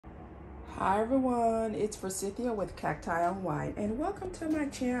Hi everyone, it's Cynthia with CactiOnWhite and welcome to my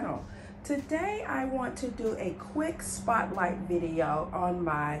channel. Today I want to do a quick spotlight video on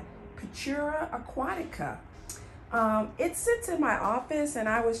my Pachira aquatica. It sits in my office and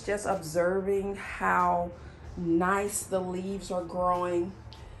I was just observing how nice the leaves are growing,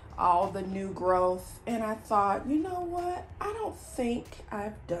 all the new growth, and I thought, you know what, I don't think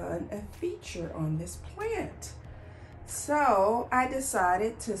I've done a feature on this plant. So I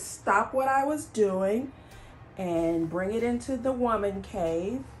decided to stop what I was doing and bring it into the woman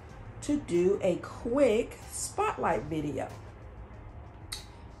cave to do a quick spotlight video.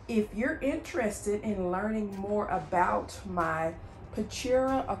 If you're interested in learning more about my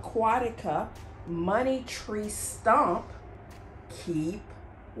Pachira aquatica money tree stump, keep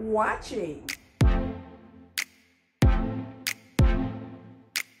watching.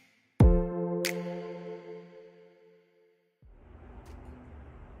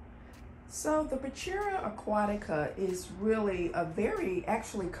 So the Pachira aquatica is really a very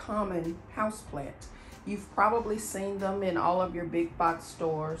actually common houseplant. You've probably seen them in all of your big box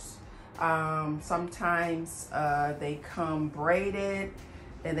stores. Sometimes they come braided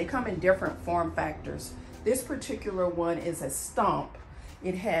and they come in different form factors. This particular one is a stump.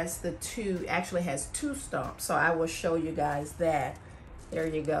 It has actually has two stumps. So I will show you guys that. There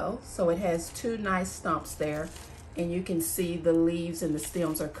you go. So it has two nice stumps there, and you can see the leaves and the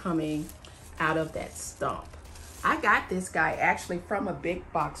stems are coming out of that stump. I got this guy actually from a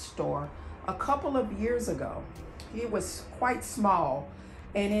big box store a couple of years ago. It was quite small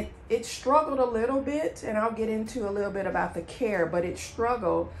and it struggled a little bit, and I'll get into a little bit about the care, but it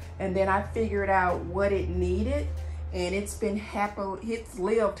struggled, and then I figured out what it needed, and it's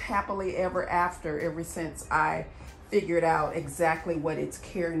lived happily ever after ever since I figured out exactly what its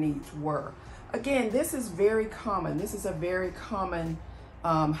care needs were. Again, this is very common. This is a very common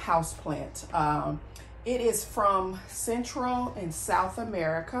house plant. It is from Central and South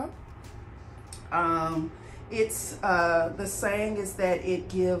America. The saying is that it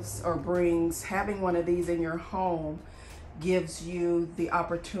gives or brings, having one of these in your home gives you the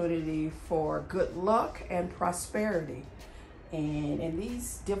opportunity for good luck and prosperity. And in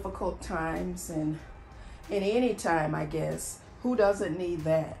these difficult times, and in any time, I guess, who doesn't need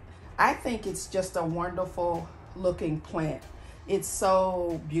that? I think it's just a wonderful looking plant. It's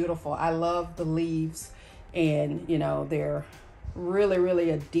so beautiful. I love the leaves, and you know, they're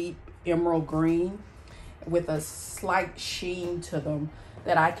really a deep emerald green with a slight sheen to them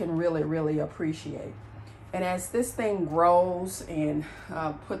that I can really appreciate. And as this thing grows and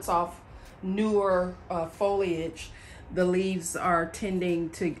puts off newer foliage, the leaves are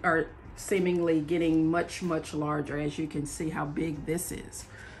seemingly getting much larger, as you can see how big this is.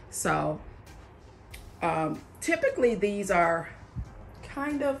 So typically these are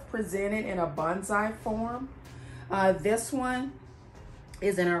kind of presented in a bonsai form. This one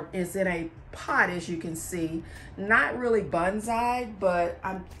is in a pot, as you can see. Not really bonsai, but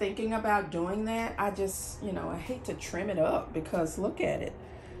I'm thinking about doing that. I just, you know, I hate to trim it up because look at it.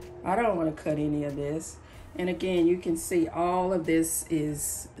 I don't want to cut any of this. And again, you can see all of this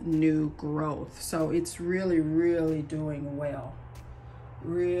is new growth. So it's really doing well.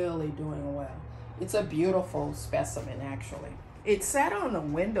 Really doing well. It's a beautiful specimen, actually. It sat on the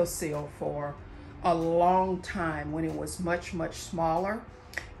windowsill for a long time when it was much smaller,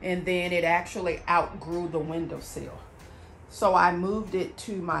 and then it actually outgrew the windowsill. So I moved it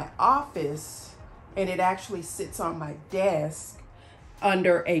to my office, and it actually sits on my desk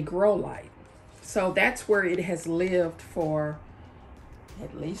under a grow light. So that's where it has lived for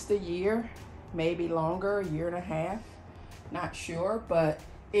at least a year, maybe longer, a year and a half, not sure, but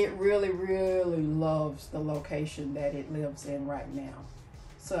it really loves the location that it lives in right now.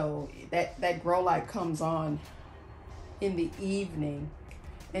 So that grow light comes on in the evening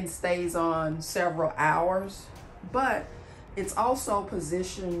and stays on several hours, but it's also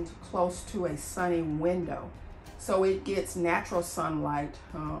positioned close to a sunny window. So it gets natural sunlight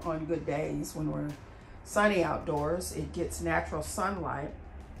on good days when we're sunny outdoors. It gets natural sunlight.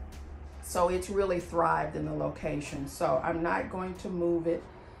 So it's really thrived in the location. So I'm not going to move it.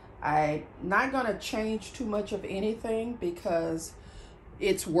 I'm not going to change too much of anything because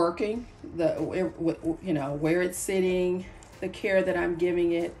it's working. You know, where it's sitting, the care that I'm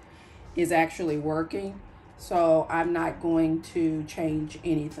giving it is actually working. So I'm not going to change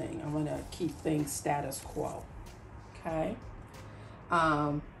anything. I'm going to keep things status quo. Okay.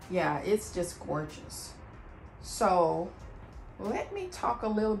 Yeah, it's just gorgeous. So let me talk a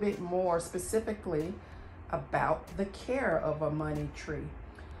little bit more specifically about the care of a money tree.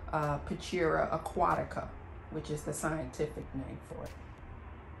 Pachira aquatica, which is the scientific name for it.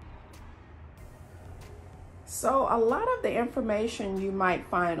 So a lot of the information you might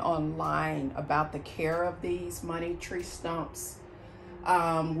find online about the care of these money tree stumps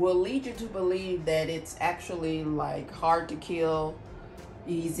will lead you to believe that it's actually like hard to kill,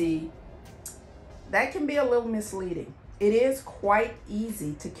 easy. That can be a little misleading. It is quite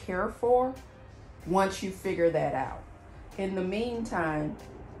easy to care for once you figure that out. In the meantime,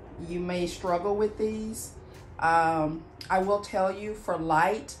 you may struggle with these. I will tell you, for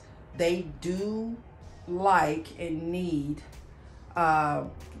light, they do like and need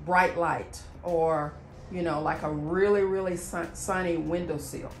bright light, or like a really sunny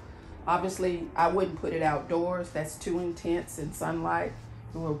windowsill. Obviously I wouldn't put it outdoors. That's too intense in sunlight.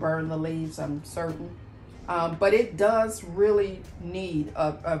 It will burn the leaves, I'm certain. But it does really need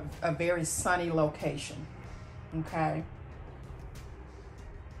a very sunny location. Okay,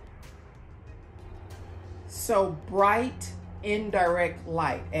 so bright indirect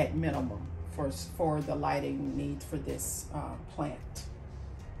light at minimum for the lighting needs for this plant.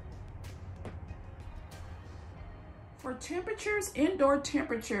 For temperatures, indoor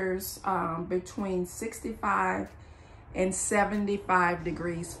temperatures between 65 and 75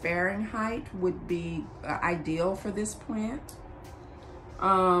 degrees Fahrenheit would be ideal for this plant.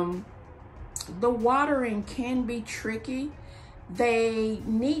 The watering can be tricky. They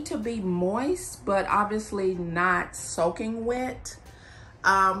need to be moist, but obviously not soaking wet.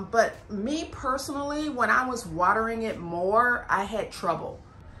 But me personally, when I was watering it more, I had trouble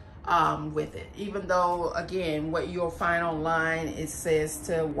with it. Even though, again, what you'll find online, it says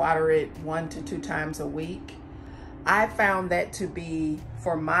to water it 1 to 2 times a week. I found that to be,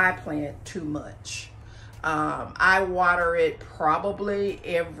 for my plant, too much. I water it probably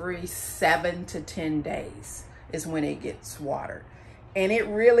every 7 to 10 days is when it gets watered. And it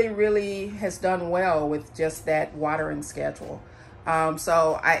really has done well with just that watering schedule.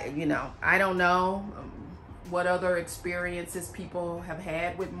 So I don't know what other experiences people have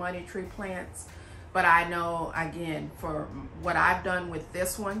had with money tree plants, but I know, again, for what I've done with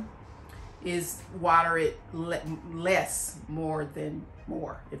this one is water it less more than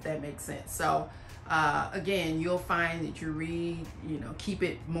more, if that makes sense. So again, you'll find that you keep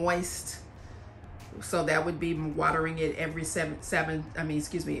it moist. So that would be watering it every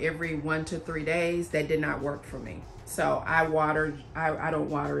every 1 to 3 days. That did not work for me. So I don't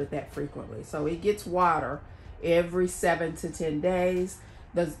water it that frequently. So it gets water every 7 to 10 days.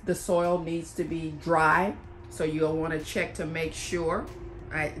 The soil needs to be dry. So you'll want to check to make sure.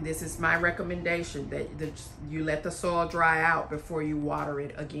 This is my recommendation, that you let the soil dry out before you water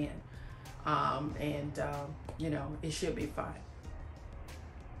it again. It should be fine.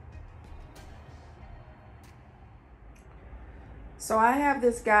 So I have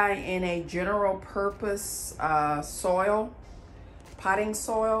this guy in a general purpose soil, potting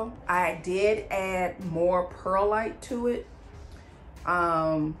soil. I did add more perlite to it.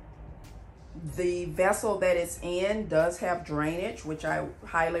 The vessel that it's in does have drainage, which I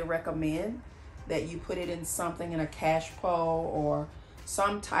highly recommend that you put it in something, in a cash pole or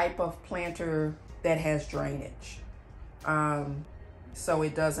some type of planter that has drainage, so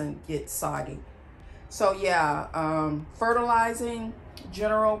it doesn't get soggy. So yeah, fertilizing,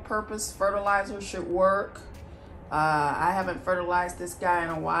 general purpose fertilizer should work. I haven't fertilized this guy in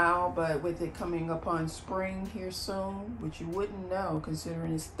a while, but with it coming upon spring here soon, which you wouldn't know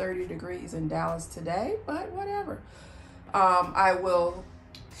considering it's 30 degrees in Dallas today, but whatever. I will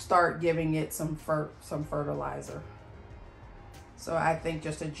start giving it some fertilizer. So I think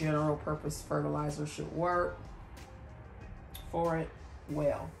just a general purpose fertilizer should work for it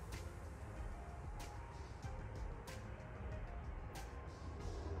well.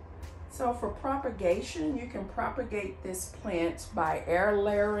 So for propagation, you can propagate this plant by air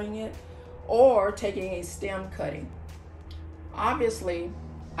layering it or taking a stem cutting. Obviously,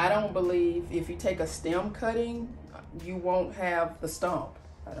 I don't believe if you take a stem cutting, you won't have the stump.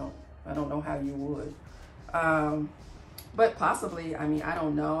 I don't know how you would. But possibly, I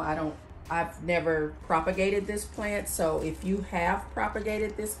don't know. I've never propagated this plant. So if you have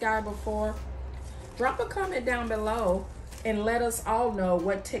propagated this guy before, drop a comment down below and let us all know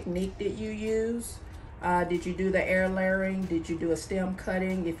what technique did you use. Did you do the air layering? Did you do a stem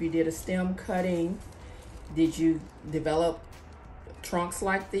cutting? If you did a stem cutting, did you develop trunks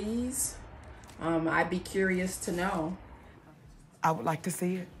like these? I'd be curious to know. I would like to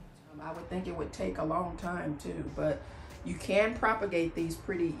see it. I would think it would take a long time too, but you can propagate these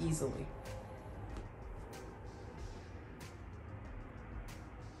pretty easily.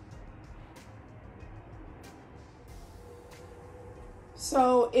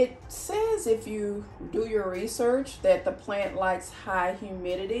 So it says, if you do your research, that the plant likes high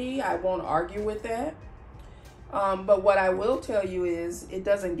humidity. I won't argue with that. But what I will tell you is it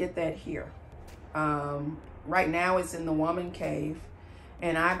doesn't get that here. Right now it's in the woman cave,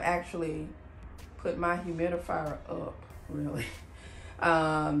 and I've actually put my humidifier up, really.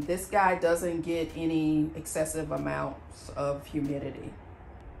 This guy doesn't get any excessive amounts of humidity.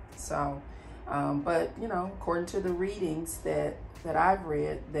 So, but you know, according to the readings that I've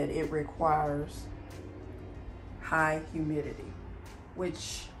read, that it requires high humidity,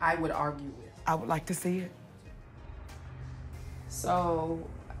 which I would argue with. I would like to see it. So,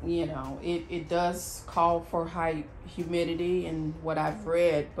 you know, it does call for high humidity in what I've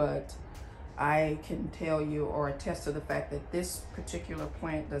read, but I can tell you or attest to the fact that this particular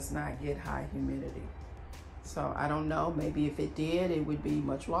plant does not get high humidity. So I don't know, maybe if it did, it would be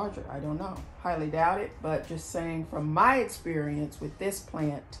much larger. I don't know, highly doubt it, but just saying from my experience with this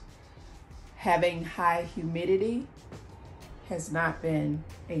plant, having high humidity has not been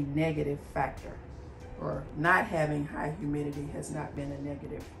a negative factor, or not having high humidity has not been a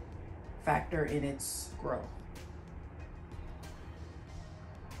negative factor in its growth.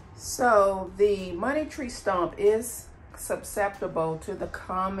 So the money tree stump is susceptible to the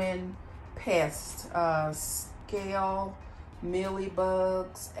common pests, scale,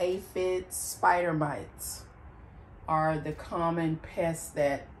 mealybugs, aphids, spider mites are the common pests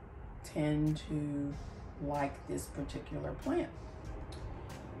that tend to like this particular plant.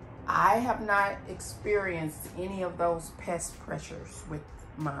 I have not experienced any of those pest pressures with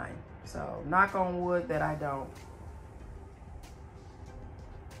mine, so knock on wood that I don't.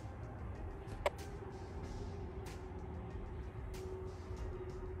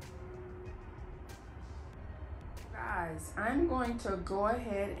 Guys, I'm going to go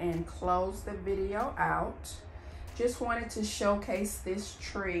ahead and close the video out. Just wanted to showcase this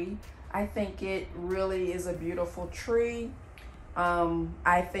tree. I think it really is a beautiful tree.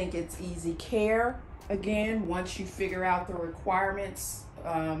 I think it's easy care. Again, once you figure out the requirements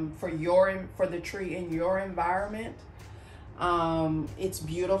for the tree in your environment, it's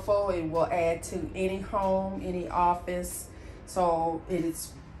beautiful. It will add to any home, any office. So it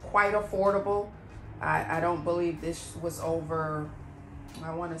is quite affordable. I don't believe this was over,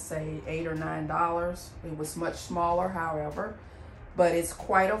 I want to say $8 or $9. It was much smaller, however, but it's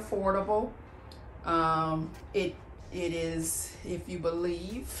quite affordable. It is, if you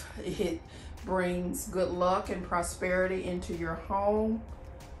believe, it brings good luck and prosperity into your home.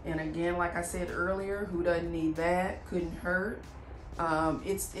 And again, like I said earlier, who doesn't need that? Couldn't hurt.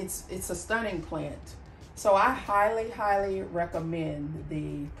 It's a stunning plant. So I highly recommend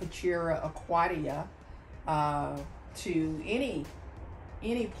the Pachira aquatica to any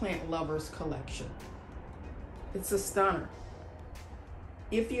plant lover's collection. It's a stunner.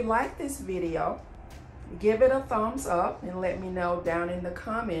 If you like this video, give it a thumbs up and let me know down in the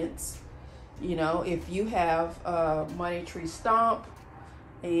comments, you know, if you have a money tree stump,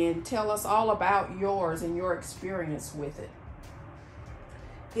 and tell us all about yours and your experience with it.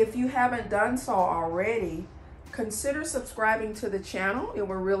 If you haven't done so already, consider subscribing to the channel. It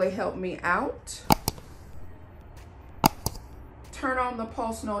will really help me out. Turn on the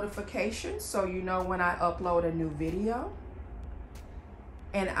post notifications so you know when I upload a new video.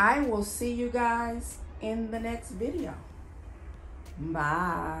 And I will see you guys in the next video.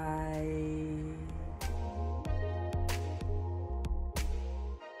 Bye.